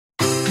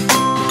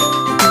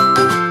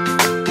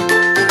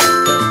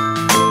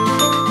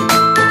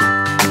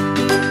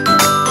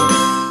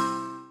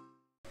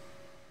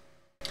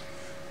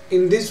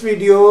In this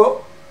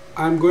video,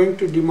 I'm going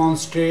to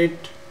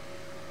demonstrate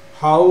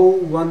how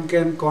one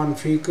can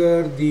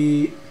configure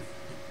the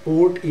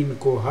port in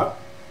Koha.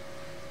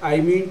 I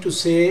mean to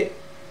say,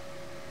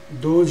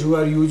 those who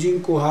are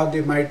using Koha,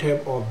 they might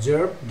have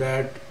observed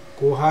that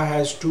Koha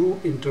has two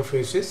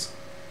interfaces.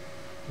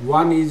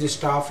 One is a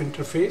staff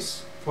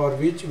interface, for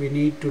which we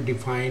need to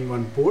define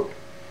one port,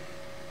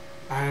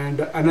 and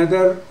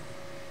another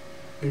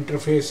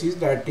interface is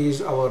that is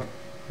our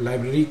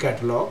library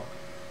catalog,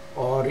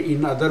 or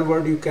in other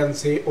word you can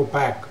say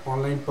OPAC,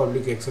 online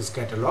public access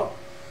catalog.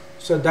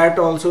 So that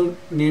also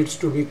needs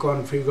to be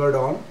configured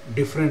on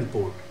different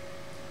port.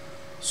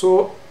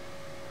 So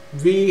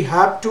we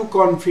have to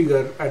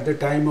configure at the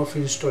time of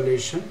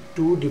installation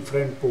two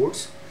different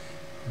ports.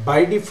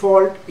 By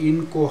default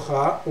in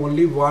Koha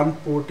only one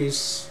port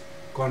is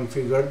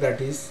configured,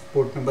 that is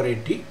port number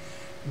 80,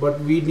 but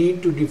we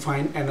need to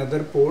define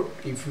another port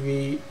if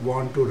we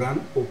want to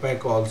run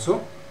OPAC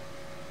also.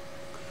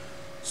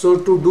 So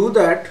to do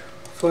that,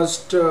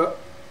 first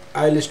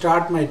I'll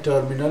start my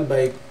terminal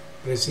by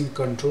pressing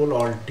Ctrl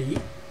Alt T,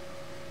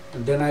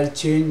 and then I'll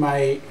change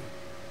my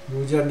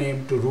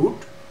username to root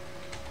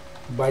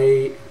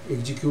by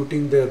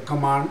executing the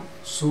command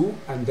su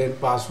and then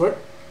password.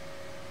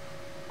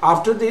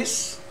 After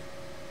this,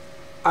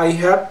 I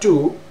have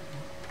to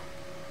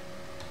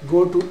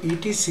go to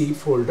etc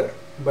folder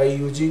by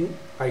using,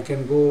 I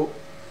can go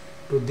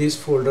to this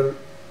folder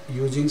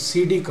using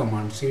cd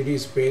command, cd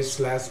space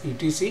 /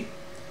 etc,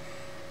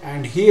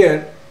 and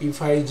here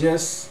if I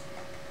just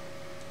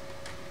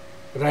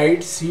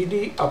write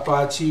cd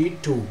apache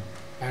 2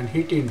 and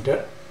hit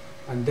enter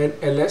and then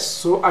ls,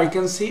 so I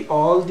can see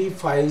all the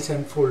files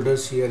and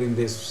folders here in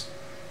this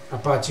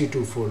apache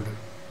 2 folder.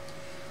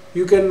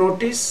 You can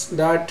notice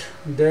that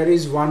there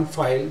is one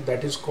file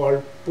that is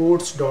called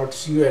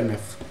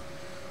ports.conf.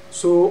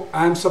 So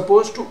I am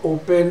supposed to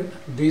open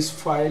this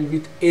file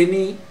with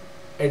any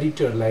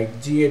editor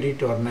like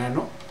gedit or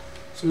nano.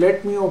 So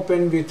let me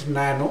open with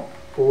nano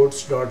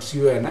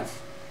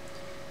ports.conf,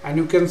 and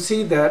you can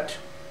see that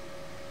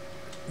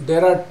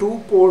there are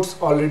two ports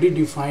already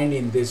defined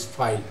in this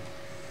file.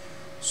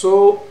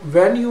 So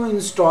when you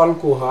install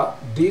Koha,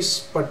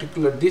 this port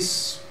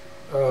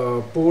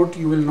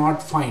you will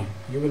not find,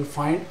 you will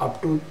find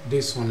up to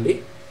this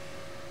only,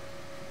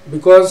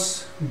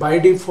 because by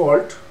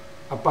default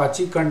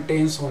Apache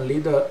contains only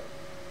the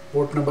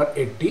port number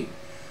 80,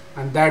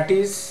 and that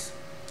is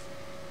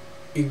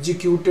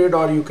executed,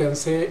 or you can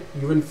say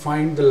you will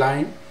find the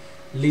line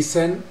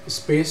listen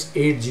space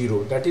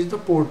 80, that is the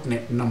port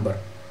number.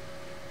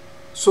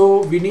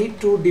 So we need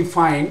to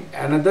define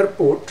another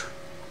port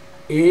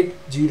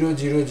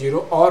 8000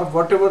 or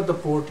whatever the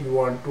port you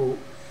want to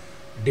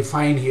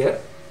define here.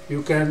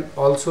 You can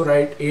also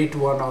write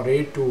 81 or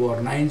 82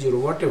 or 90,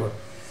 whatever,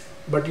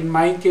 but in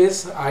my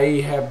case I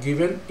have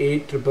given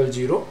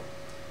 8000,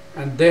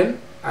 and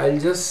then I'll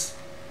just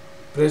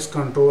press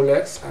Ctrl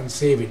X and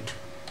save it.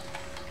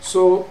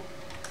 So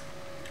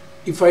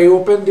if I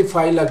open the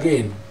file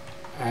again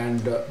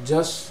and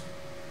just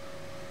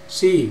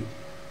see,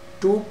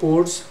 two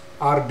ports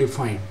are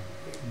defined,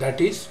 that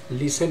is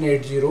listen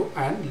 80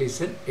 and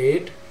listen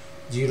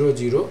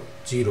 8000.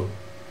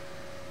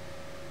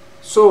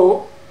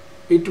 So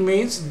it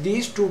means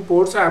these two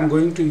ports I am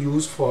going to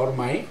use for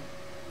my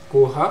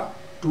Koha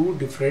two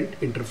different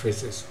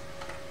interfaces.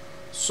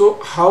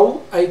 So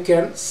how I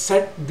can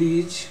set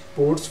these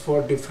ports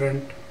for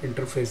different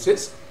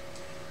interfaces?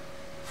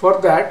 For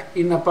that,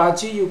 in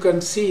Apache you can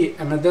see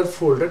another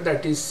folder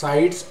that is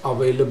sites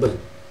available.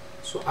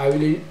 So I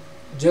will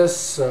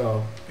just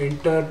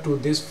enter to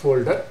this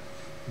folder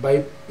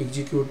by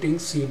executing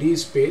cd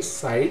space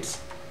sites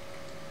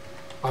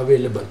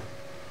available,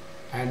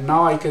 and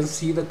now I can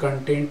see the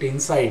content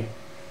inside.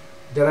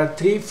 There are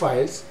three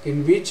files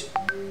in which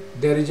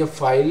there is a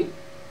file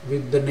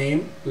with the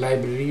name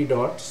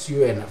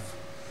library.conf.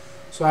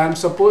 So I am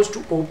supposed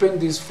to open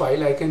this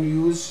file. I can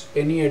use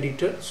any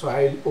editor, so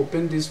I will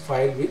open this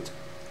file with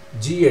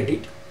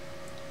gedit,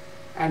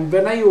 and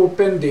when I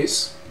open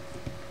this,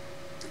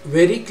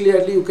 very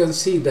clearly you can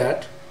see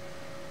that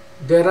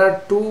there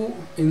are two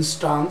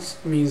instances,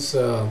 means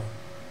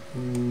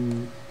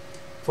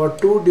for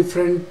two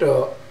different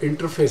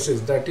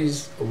interfaces, that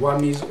is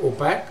one is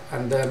OPAC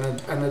and then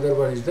another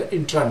one is the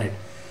intranet,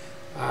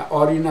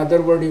 or in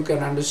other word you can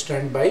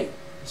understand by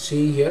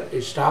seeing here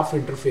a staff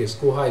interface,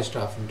 Koha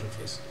staff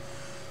interface.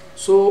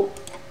 So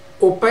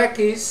OPAC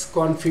is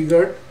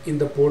configured in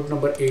the port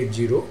number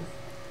 80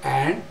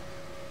 and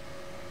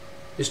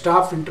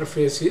staff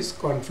interface is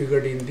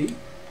configured in the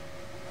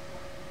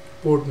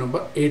port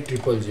number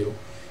 8000.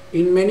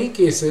 In many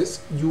cases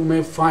you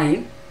may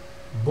find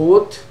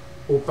both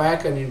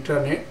OPAC and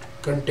intranet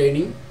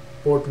containing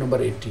port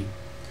number 80.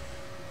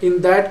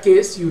 In that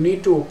case you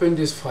need to open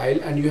this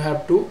file and you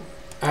have to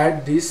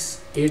add this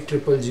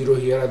 8000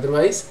 here,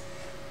 otherwise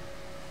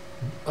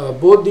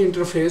both the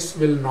interface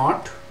will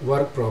not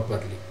work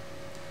properly.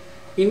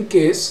 In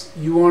case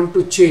you want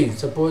to change,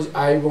 suppose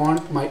I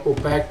want my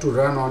OPAC to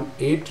run on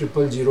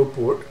 8000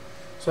 port,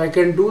 so I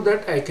can do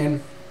that. I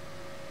can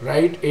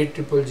write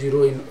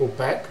 8000 in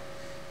OPAC,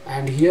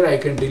 and here I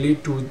can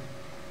delete 2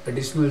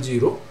 additional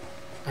 0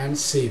 and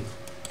save.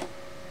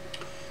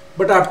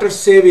 But after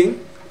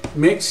saving,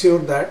 make sure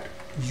that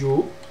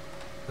you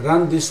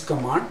run this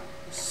command,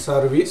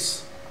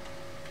 service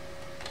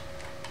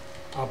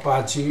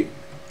Apache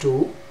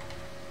 2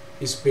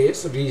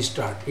 space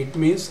restart. It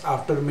means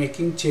after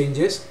making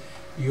changes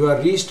you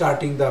are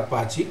restarting the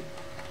Apache,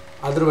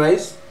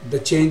 otherwise the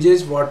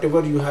changes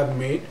whatever you have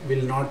made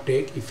will not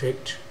take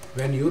effect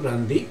when you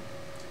run the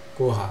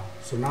Koha.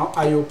 So now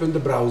I open the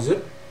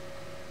browser,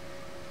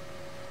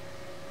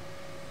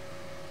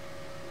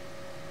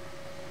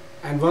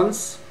 and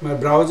once my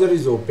browser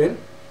is open,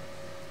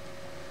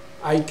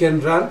 I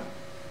can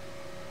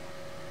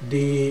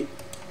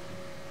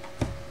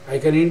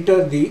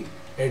enter the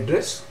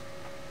address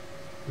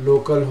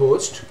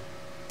localhost,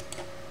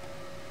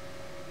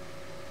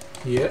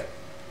 here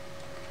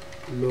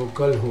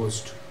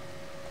localhost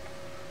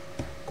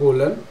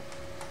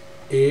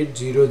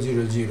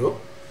 :8000.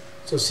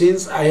 So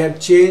since I have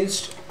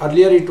changed,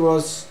 earlier it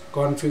was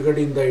configured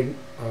in the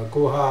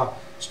Koha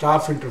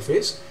staff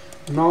interface,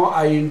 now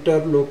I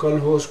enter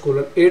localhost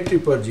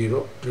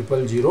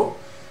 :800000.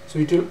 So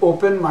it will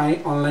open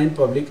my online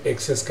public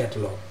access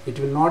catalog. It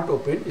will not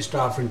open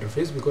staff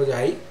interface because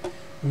I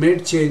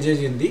made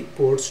changes in the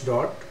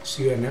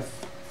ports.conf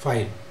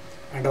file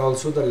and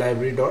also the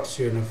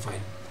library.conf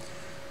file.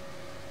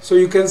 So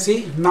you can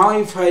see now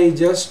if I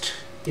just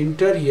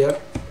enter here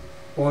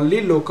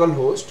only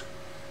localhost,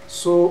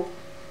 so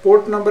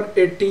port number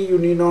 80 you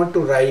need not to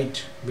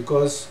write,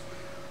 because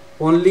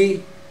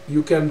only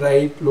you can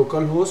write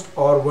localhost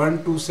or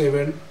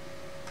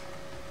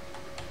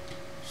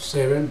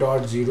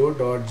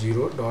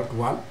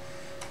 127.0.0.1.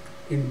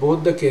 In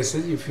both the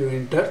cases, if you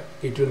enter,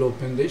 it will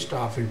open the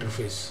staff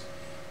interface,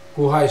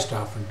 Koha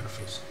staff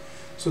interface.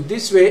 So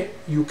this way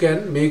you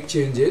can make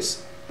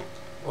changes,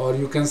 or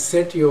you can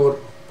set your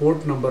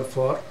port number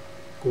for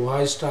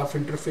Koha staff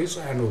interface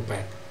and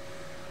OPAC.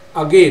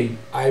 Again,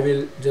 I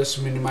will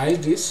just minimize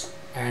this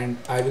and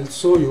I will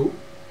show you.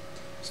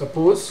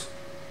 Suppose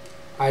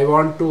I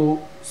want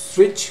to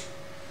switch,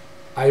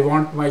 I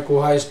want my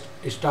Koha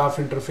staff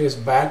interface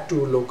back to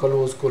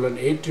localhost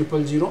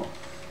 :8000.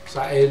 So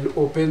I will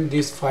open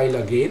this file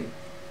again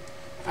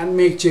and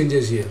make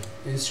changes here.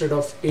 Instead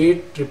of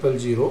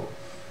 8000,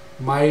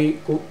 my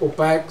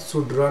OPAC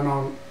should run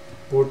on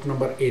port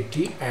number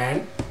 80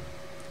 and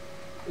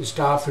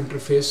staff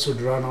interface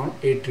should run on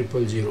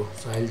 8000.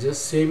 So I'll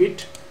just save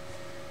it,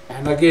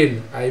 and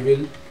again I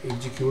will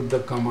execute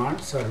the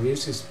command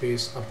service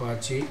space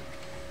Apache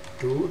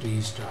to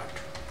restart.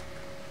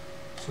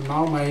 So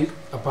now my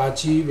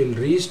Apache will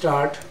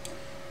restart,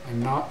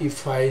 and now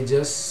if I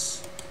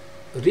just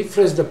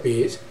refresh the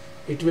page,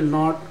 it will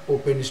not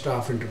open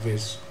staff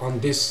interface on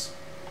this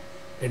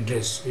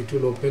address, it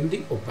will open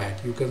the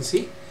OPAC. You can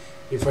see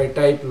if I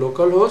type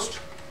localhost,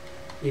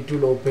 it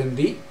will open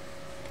the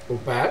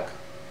OPAC,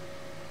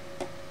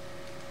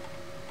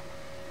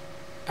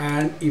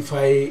 and if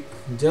I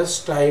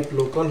just type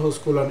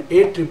localhost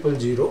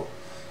 :8000,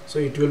 so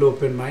it will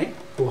open my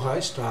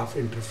Koha staff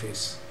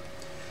interface.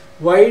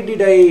 Why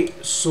did I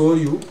show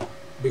you?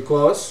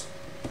 Because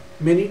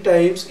many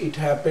times it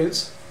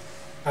happens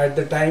at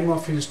the time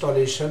of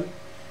installation,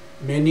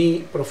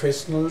 many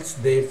professionals,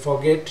 they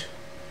forget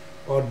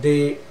or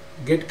they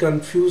get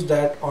confused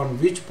that on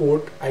which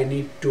port I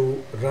need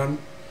to run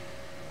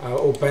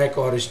OPAC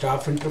or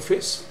staff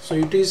interface. So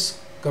it is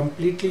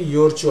completely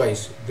your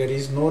choice. There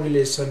is no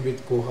relation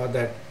with Koha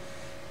that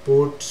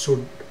port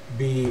should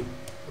be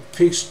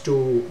fixed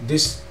to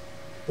this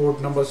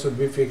port number should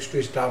be fixed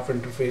to staff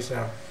interface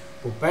or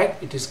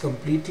OPAC. It is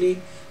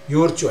completely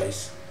your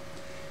choice.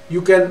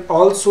 You can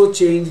also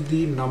change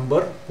the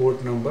number,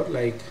 port number,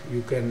 like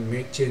you can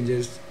make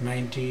changes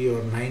 90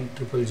 or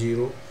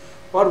 9000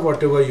 or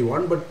whatever you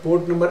want, but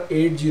port number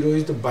 80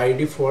 is the by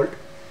default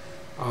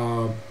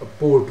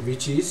port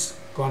which is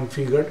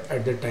configured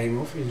at the time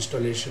of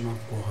installation of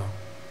Koha.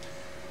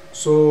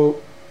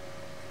 So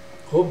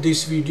hope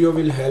this video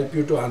will help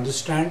you to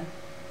understand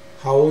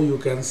how you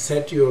can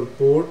set your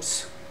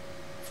ports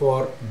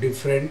for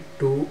different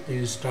two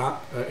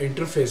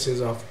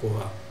interfaces of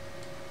Koha.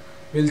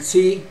 We'll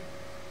see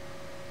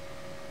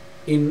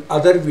in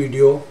other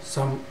video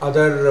some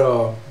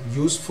other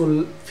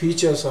useful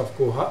features of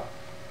Koha.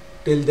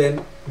 Till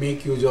then,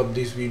 make use of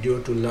this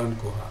video to learn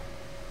Koha.